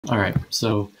Alright,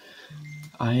 so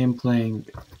I am playing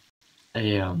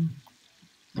a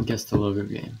guess the logo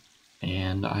game,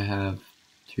 and I have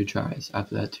 2 tries.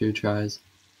 After that 2 tries,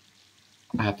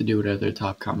 I have to do whatever the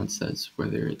top comment says,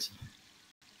 whether it's,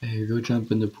 hey, go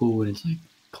jump in the pool when it's like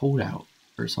cold out,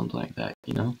 or something like that,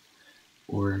 you know?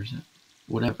 Or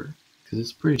whatever, because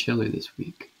it's pretty chilly this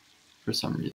week, for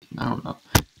some reason, I don't know.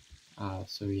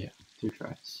 So yeah, 2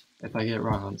 tries. If I get it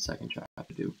wrong on the second try, I have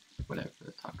to do whatever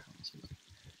the top comment says.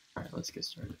 Alright, let's get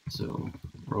started. So,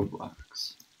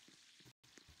 Roblox.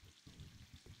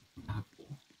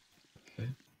 Apple. Okay.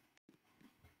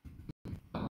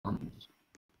 Oh,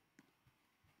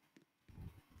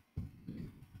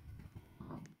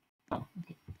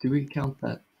 okay. Do we count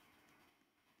that?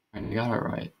 I got it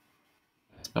right.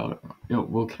 I spelled it wrong. No,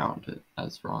 we'll count it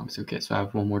as wrong. So, okay, so I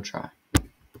have one more try.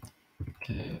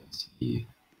 Okay, let's see.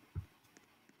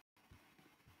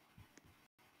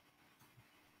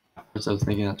 At first I was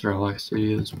thinking that's Roblox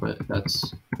Studios, but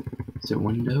that's... Is it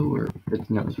window or...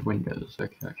 No, it's Windows.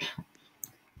 Okay.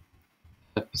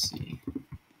 Pepsi.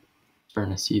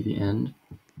 Starting to see the end.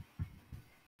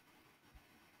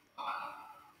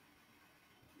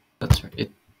 That's right.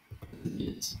 It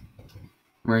is.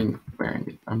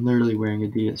 I'm literally wearing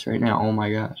Adidas right now. Oh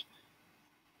my gosh.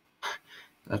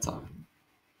 That's awesome.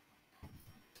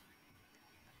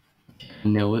 I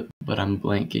know it, but I'm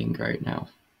blanking right now.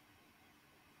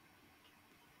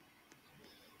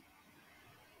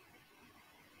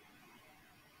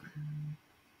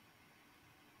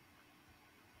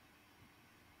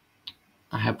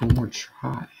 I have one more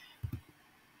try.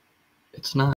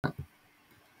 It's not.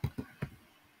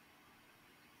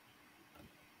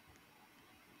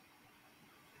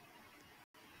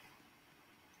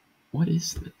 What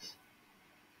is this?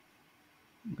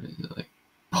 What is it, like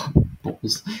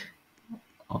balls?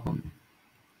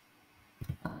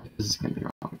 This is gonna be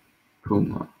wrong.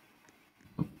 Puma.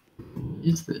 What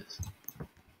is this?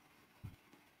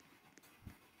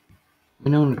 Let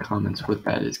me know in the comments what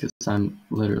that is, because I'm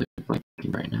literally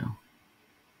blanking right now.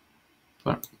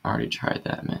 But I already tried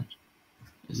that, man.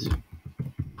 Is it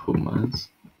Pumas?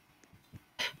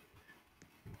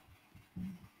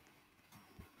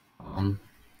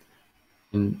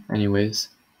 Anyways,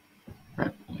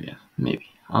 right? Yeah, maybe.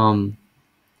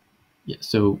 Yeah.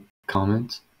 So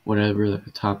comment whatever the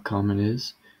top comment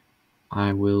is,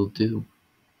 I will do,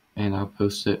 and I'll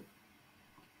post it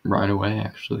right away.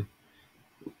 Actually,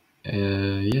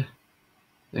 yeah.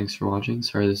 Thanks for watching.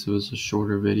 Sorry this was a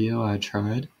shorter video. I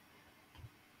tried,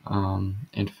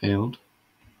 and failed.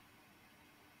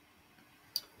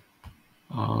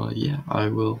 Yeah, I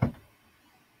will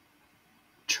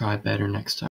try better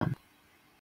next time.